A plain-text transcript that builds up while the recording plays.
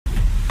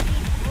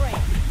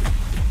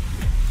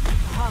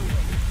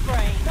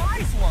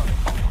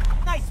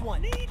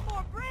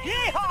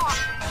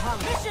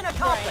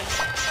accomplished.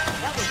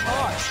 That was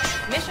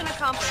hard. Mission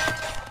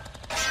accomplished.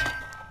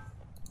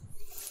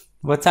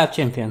 What's up,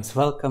 champions?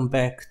 Welcome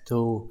back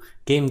to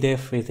Game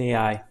Dev with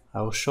AI,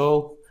 our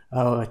show,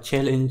 our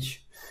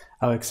challenge,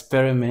 our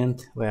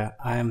experiment where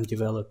I am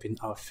developing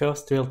our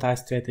first real-time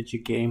strategy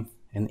game,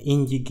 an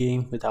indie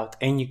game without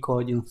any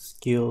coding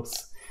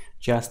skills,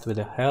 just with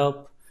the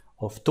help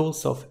of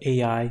tools of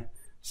AI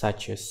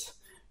such as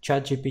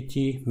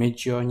ChatGPT,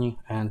 Midjourney,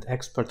 and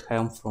expert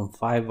help from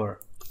Fiverr.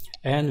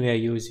 And we are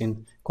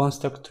using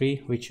Construct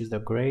 3, which is a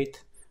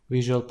great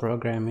visual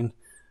programming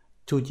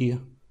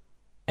 2D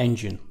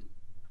engine.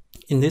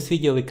 In this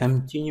video, we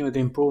continue the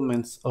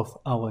improvements of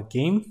our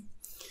game,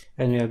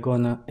 and we are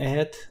gonna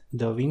add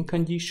the win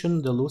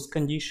condition, the lose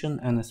condition,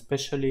 and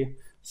especially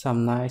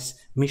some nice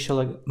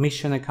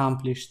mission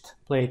accomplished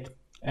plate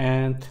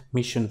and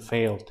mission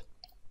failed.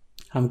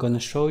 I'm gonna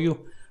show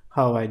you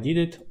how I did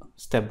it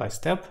step by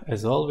step,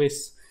 as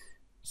always.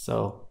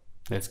 So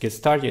let's get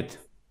started.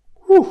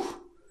 Whew.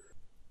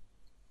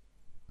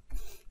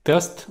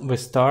 First, we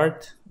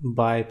start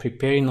by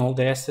preparing all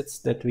the assets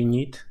that we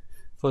need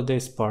for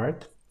this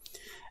part.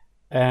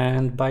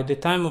 And by the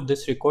time of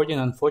this recording,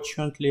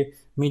 unfortunately,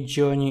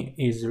 Midjourney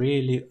is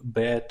really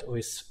bad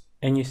with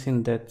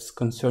anything that's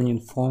concerning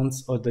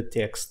fonts or the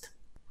text.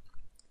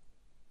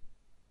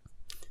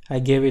 I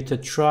gave it a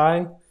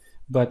try,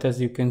 but as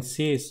you can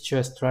see, it's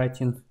just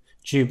writing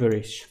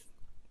gibberish.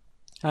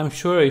 I'm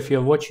sure if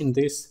you're watching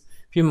this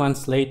a few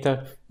months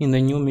later, in the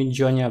new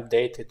Midjourney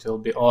update, it will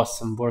be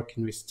awesome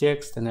working with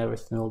text and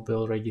everything will be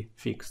already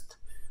fixed.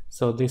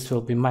 So this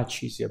will be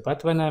much easier.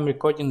 But when I'm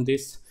recording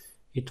this,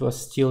 it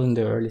was still in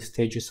the early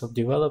stages of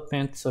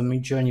development, so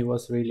Midjourney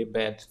was really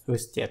bad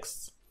with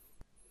texts.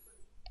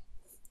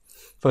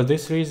 For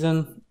this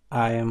reason,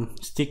 I am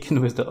sticking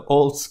with the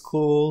old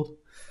school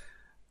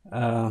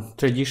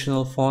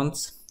traditional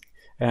fonts.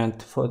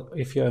 And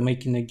if you are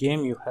making a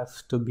game, you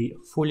have to be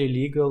fully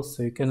legal,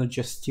 so you cannot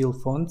just steal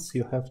fonts.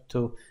 You have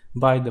to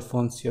buy the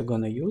fonts you're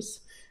gonna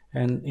use.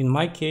 And in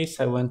my case,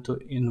 I went to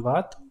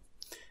Envato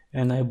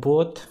and I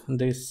bought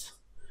this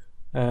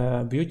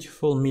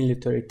beautiful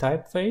military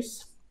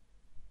typeface.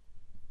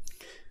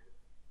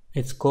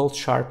 It's called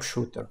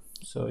Sharpshooter,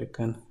 so you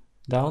can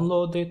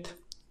download it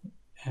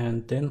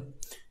and then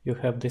you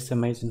have this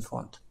amazing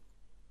font.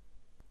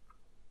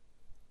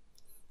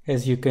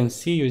 As you can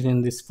see,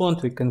 using this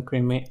font we can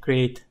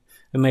create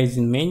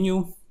amazing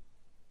menu,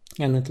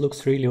 and it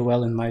looks really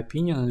well in my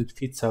opinion, and it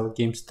fits our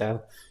game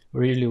style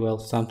really well,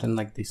 something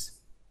like this.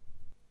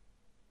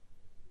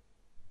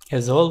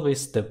 As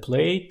always, the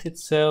plate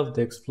itself,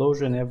 the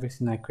explosion,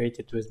 everything I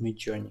created with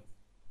Midjourney.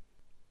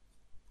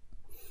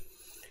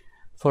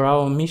 For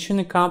our mission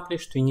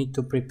accomplished, we need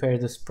to prepare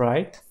the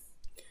sprite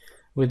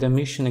with the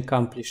mission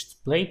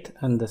accomplished plate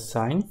and the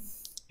sign,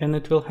 and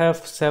it will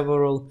have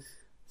several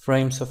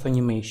frames of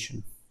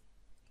animation.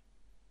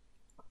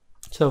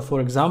 So for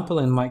example,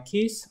 in my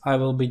case, I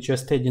will be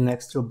just adding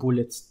extra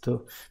bullets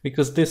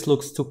because this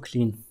looks too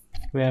clean.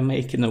 We are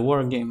making a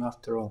war game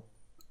after all.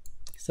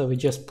 So we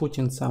just put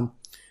in some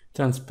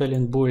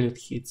transparent bullet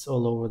hits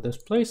all over this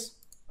place,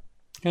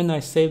 and I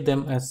save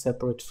them as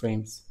separate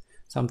frames,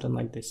 something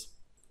like this.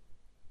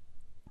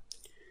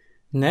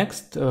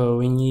 Next,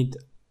 we need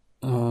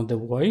the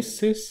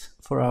voices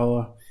for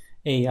our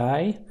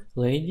AI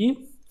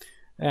lady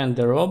and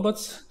the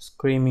robots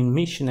screaming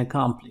mission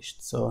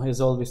accomplished. So as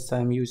always,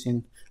 I'm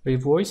using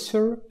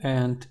Revoicer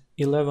and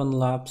 11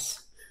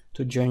 labs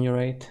to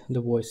generate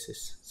the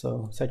voices,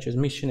 so such as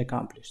mission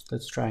accomplished.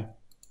 Let's try.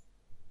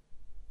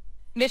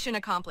 Mission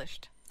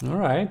accomplished. All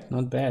right,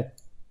 not bad.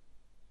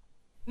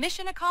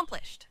 Mission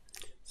accomplished.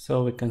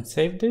 So we can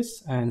save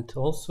this, and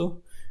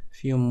also a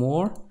few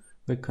more.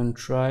 We can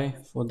try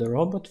for the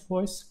robot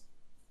voice.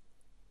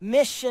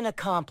 Mission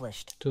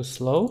accomplished. Too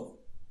slow.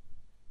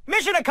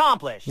 Mission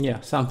accomplished.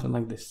 Yeah, something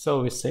like this.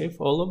 So we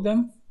save all of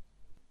them.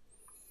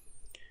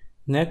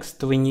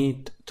 Next, we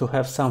need to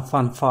have some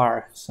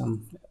fanfare,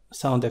 some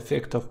sound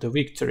effect of the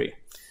victory.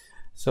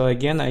 So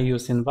again, I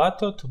use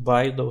Envato to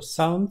buy those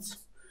sounds,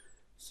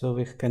 so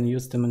we can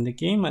use them in the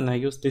game, and I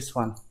use this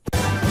one.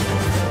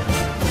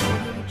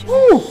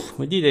 Woo!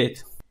 We did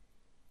it!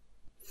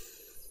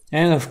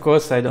 And of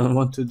course, I don't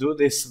want to do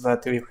this,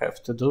 but we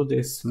have to do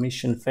this.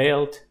 Mission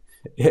failed.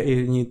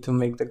 You need to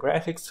make the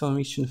graphics for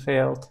mission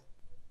failed.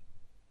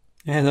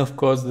 And of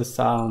course, the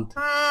sound.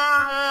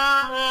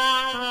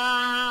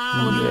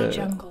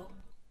 Jungle.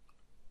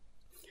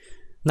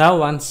 Now,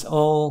 once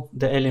all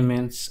the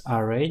elements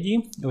are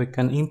ready, we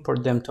can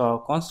import them to our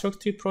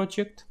Construct 3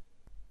 project.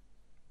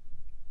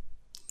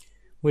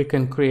 We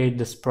can create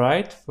the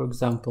sprite, for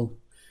example,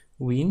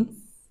 win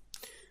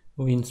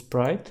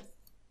sprite.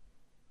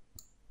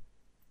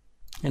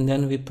 And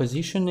then we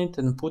position it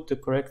and put the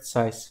correct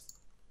size.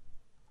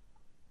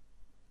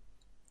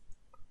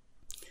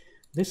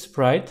 This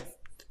sprite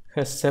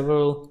has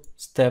several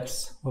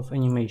steps of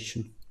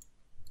animation.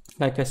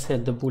 Like I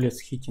said, the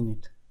bullets hitting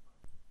it.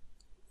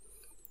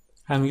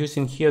 I'm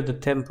using here the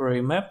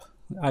temporary map.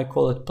 I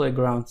call it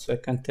playground, so I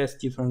can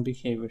test different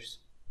behaviors.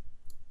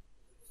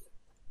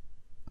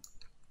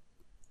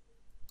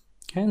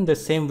 And the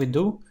same we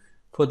do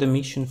for the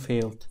mission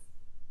failed.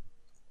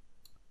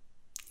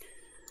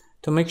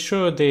 To make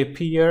sure they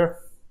appear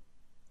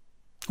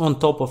on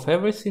top of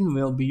everything,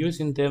 we'll be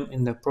using them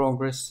in the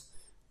progress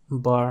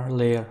bar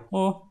layer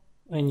or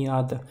any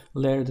other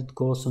layer that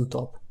goes on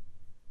top.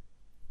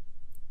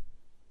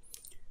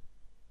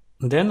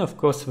 Then, of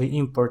course, we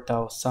import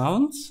our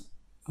sounds,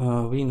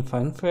 win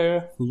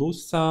fanfare,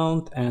 lose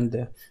sound,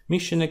 and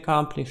mission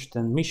accomplished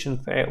and mission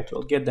failed.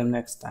 We'll get them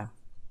next time.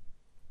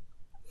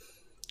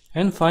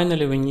 And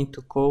finally, we need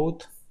to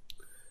code.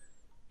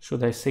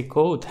 Should I say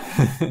code?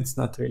 It's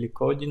not really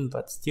coding,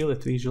 but still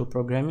it's visual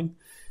programming.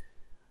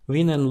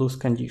 Win and lose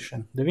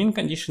condition. The win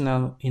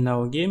condition in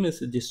our game is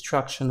the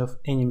destruction of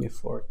enemy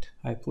fort.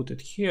 I put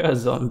it here,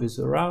 zombies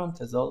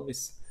around as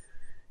always.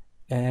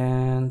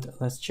 And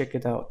let's check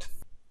it out.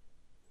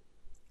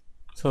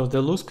 So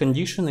the lose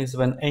condition is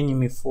when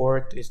enemy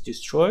fort is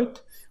destroyed.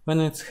 When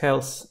its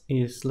health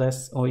is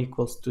less or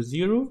equals to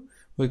 0,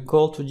 we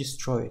call to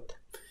destroy it.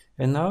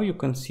 And now you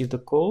can see the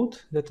code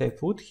that I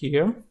put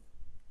here.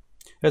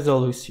 As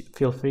always,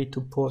 feel free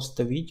to pause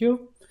the video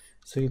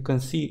so you can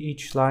see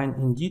each line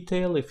in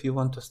detail. If you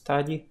want to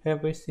study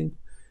everything,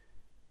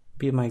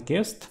 be my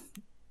guest.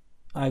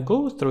 I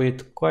go through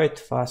it quite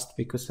fast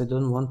because I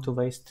don't want to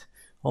waste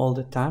all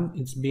the time.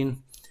 It's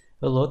been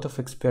a lot of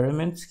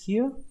experiments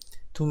here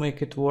to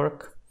make it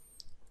work.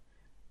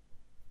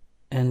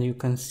 And you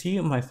can see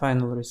my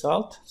final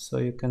result, so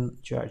you can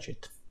judge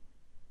it.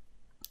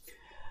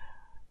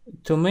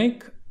 To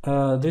make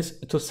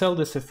to sell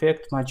this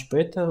effect much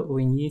better,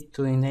 we need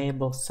to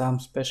enable some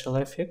special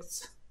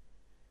effects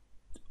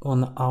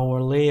on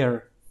our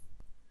layer.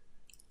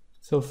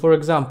 So for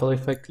example,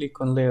 if I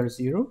click on layer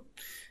 0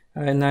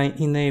 and I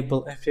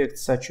enable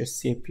effects such as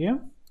sepia,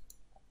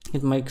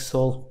 it makes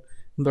all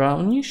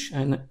brownish,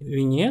 and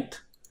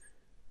vignette,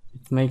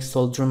 it makes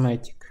all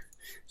dramatic.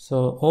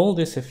 So all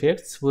these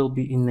effects will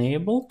be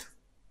enabled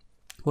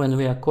when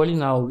we are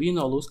calling our win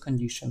or lose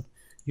condition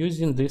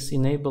using this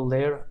enable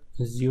layer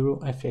 0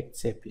 effect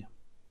sepia.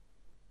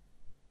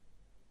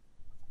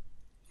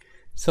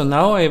 So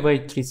now I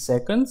wait 3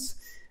 seconds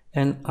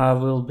and I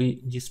will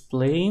be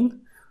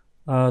displaying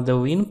the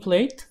win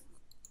plate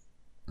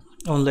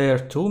on layer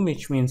 2,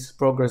 which means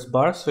progress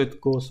bar, so it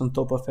goes on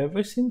top of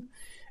everything.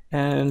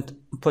 And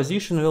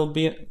position will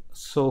be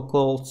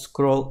so-called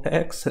scroll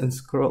X and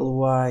scroll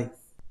Y.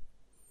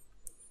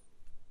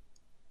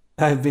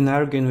 I've been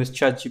arguing with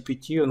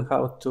ChatGPT on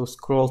how to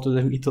scroll to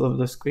the middle of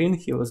the screen.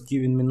 He was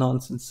giving me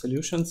nonsense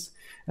solutions,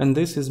 and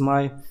this is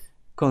my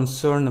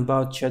concern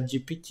about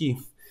ChatGPT.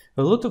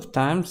 A lot of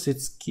times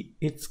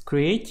it's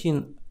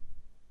creating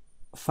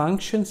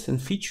functions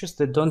and features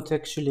that don't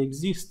actually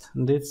exist,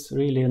 and this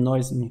really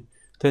annoys me.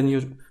 Then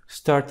you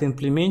start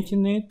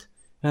implementing it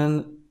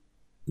and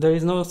there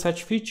is no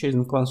such feature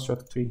in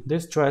construct tree.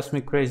 This drives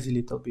me crazy a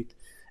little bit.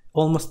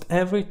 Almost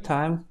every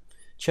time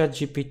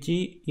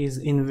ChatGPT is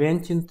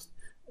inventing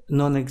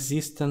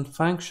non-existent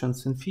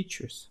functions and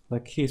features.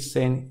 Like he's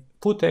saying,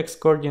 put X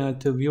coordinate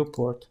to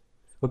viewport.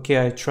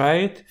 Okay, I try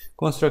it.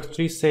 Construct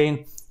tree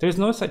saying, there is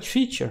no such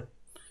feature.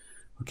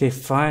 Okay,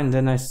 fine.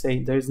 Then I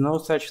say, there is no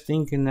such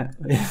thing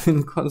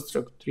in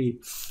construct tree.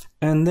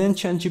 And then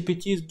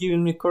ChatGPT is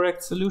giving me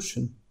correct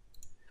solution.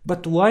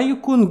 But why you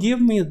couldn't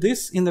give me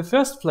this in the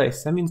first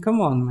place? I mean,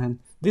 come on, man.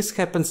 This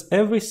happens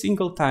every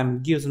single time.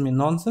 It gives me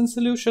nonsense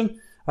solution.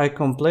 I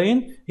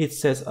complain. It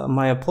says,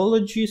 my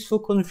apologies for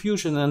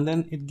confusion. And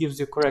then it gives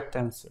you correct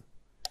answer.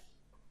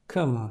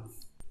 Come on.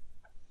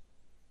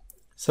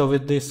 So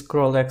with this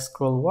scroll X,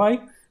 scroll Y,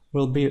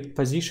 we'll be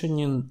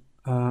positioning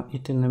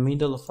it in the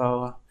middle of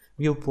our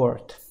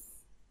viewport.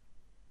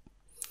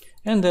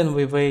 And then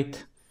we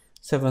wait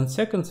 7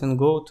 seconds and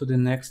go to the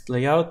next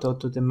layout or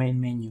to the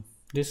main menu.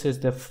 This is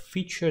the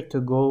feature to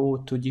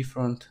go to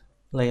different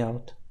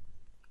layout.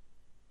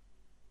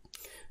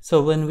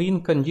 So when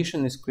win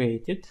condition is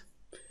created,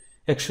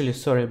 actually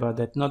sorry about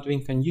that, not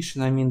win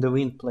condition, I mean the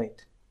win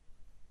plate.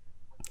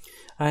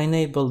 I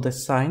enable the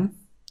sign.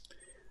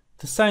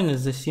 The sign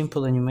is a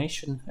simple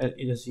animation,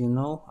 as you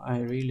know. I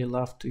really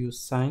love to use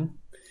sign.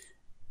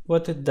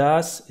 What it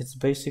does, it's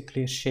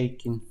basically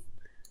shaking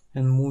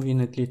and moving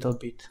it a little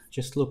bit.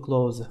 Just look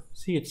closer.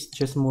 See, it's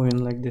just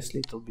moving like this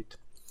little bit.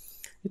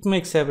 It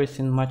makes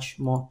everything much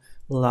more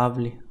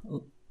lovely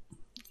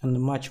and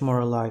much more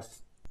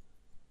alive.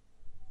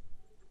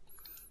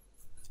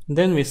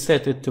 Then we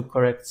set it to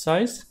correct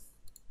size.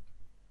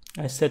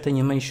 I set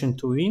animation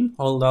to win.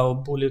 All our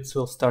bullets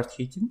will start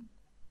hitting.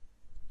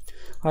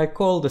 I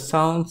call the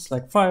sounds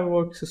like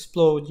fireworks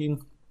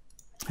exploding.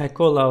 I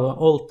call our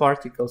all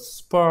particles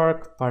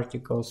spark,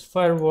 particles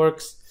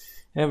fireworks.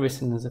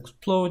 Everything is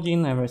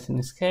exploding, everything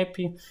is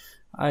happy.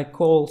 I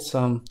call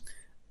some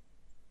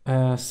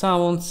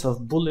sounds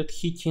of bullet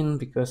hitting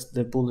because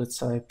the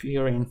bullets are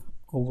appearing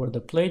over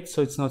the plate,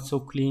 so it's not so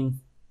clean.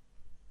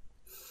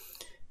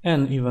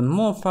 And even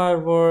more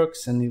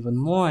fireworks and even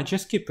more. I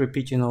just keep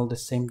repeating all the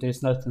same.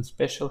 There's nothing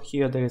special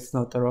here. There is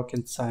not a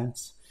rocket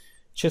science.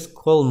 Just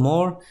call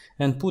more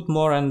and put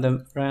more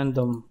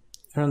randomity,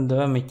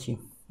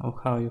 or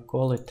how you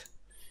call it.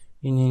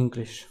 in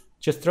English.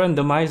 Just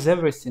randomize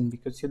everything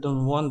because you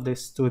don't want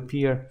this to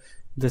appear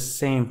the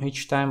same.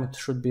 Each time it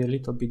should be a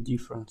little bit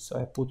different. So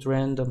I put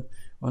random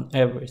on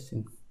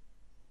everything.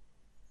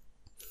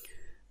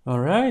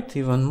 Alright,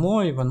 even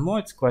more.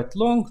 It's quite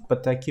long,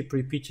 but I keep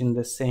repeating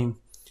the same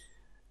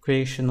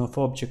creation of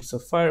objects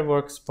of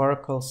fireworks,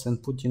 sparkles,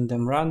 and putting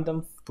them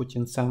random,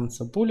 putting sounds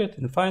of bullet,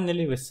 and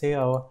finally we say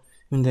our,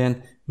 and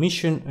then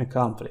mission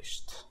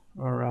accomplished.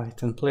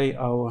 Alright, and play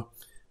our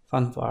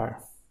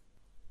fanfare.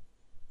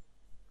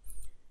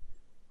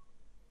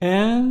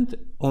 And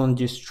on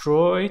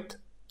destroyed,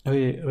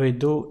 we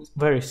do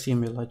very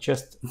similar,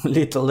 just a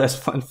little less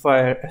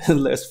fanfare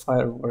and less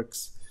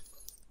fireworks.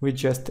 We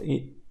just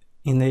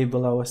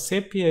enable our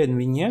sepia and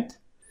vignette,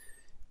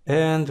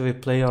 and we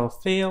play our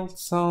failed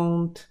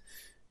sound,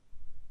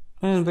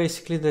 and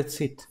basically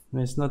that's it.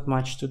 There's not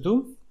much to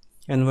do.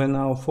 And when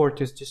our fort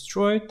is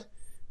destroyed,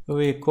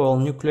 we call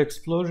nuclear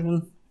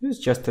explosion. It's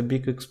just a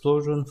big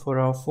explosion for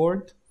our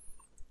fort,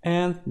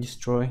 and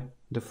destroy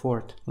the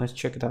fort. Let's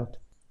check it out.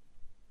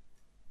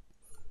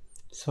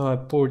 So I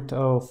put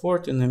our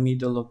fort in the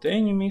middle of the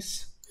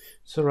enemies,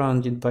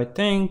 surrounded by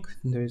tank.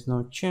 There is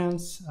no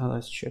chance.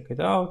 Let's check it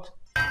out.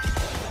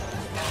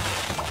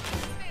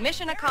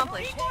 Mission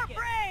accomplished.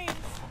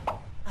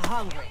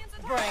 Hungry.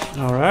 Brains.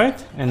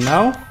 Alright, and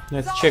now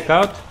let's check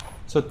out.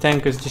 So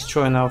tank is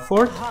destroying our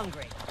fort.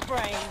 Hungry.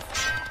 Brains.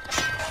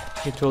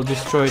 It will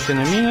destroy it in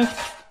a minute.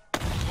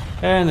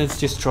 And it's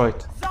destroyed.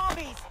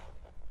 Zombies.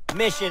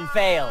 Mission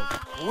failed.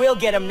 We'll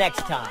get them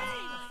next time.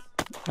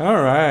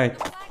 Alright.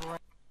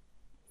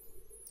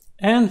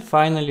 And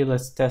finally,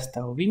 let's test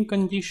our win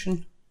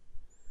condition.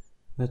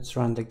 Let's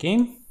run the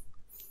game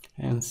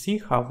and see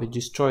how we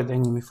destroy the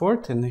enemy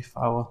fort and if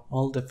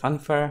all the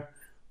fanfare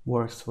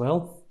works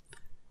well.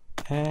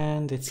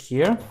 And it's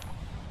here.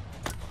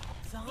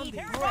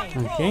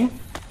 Okay.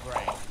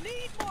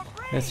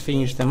 Let's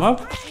finish them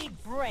up.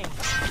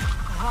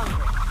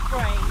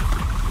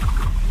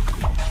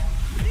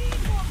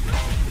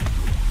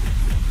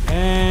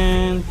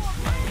 And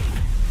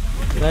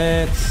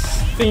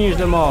let's finish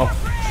them off.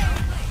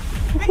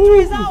 Victory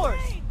is ours.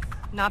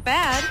 Not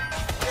bad.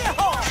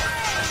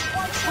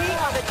 We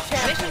are the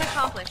champions. Mission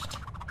accomplished.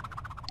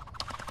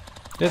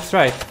 That's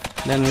right.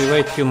 Then we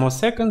wait a few more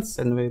seconds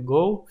and we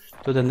go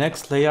to the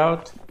next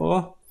layout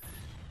or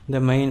the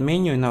main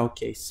menu in our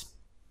case.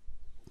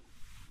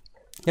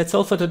 That's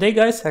all for today,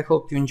 guys. I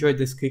hope you enjoyed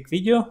this quick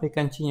video. We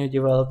continue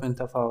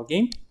development of our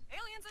game.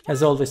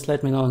 As always,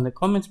 let me know in the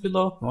comments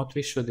below what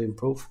we should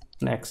improve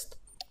next.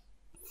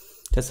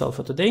 That's all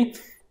for today.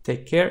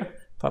 Take care.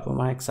 Papa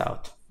Mike's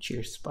out.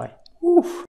 Cheers. Bye. Oof.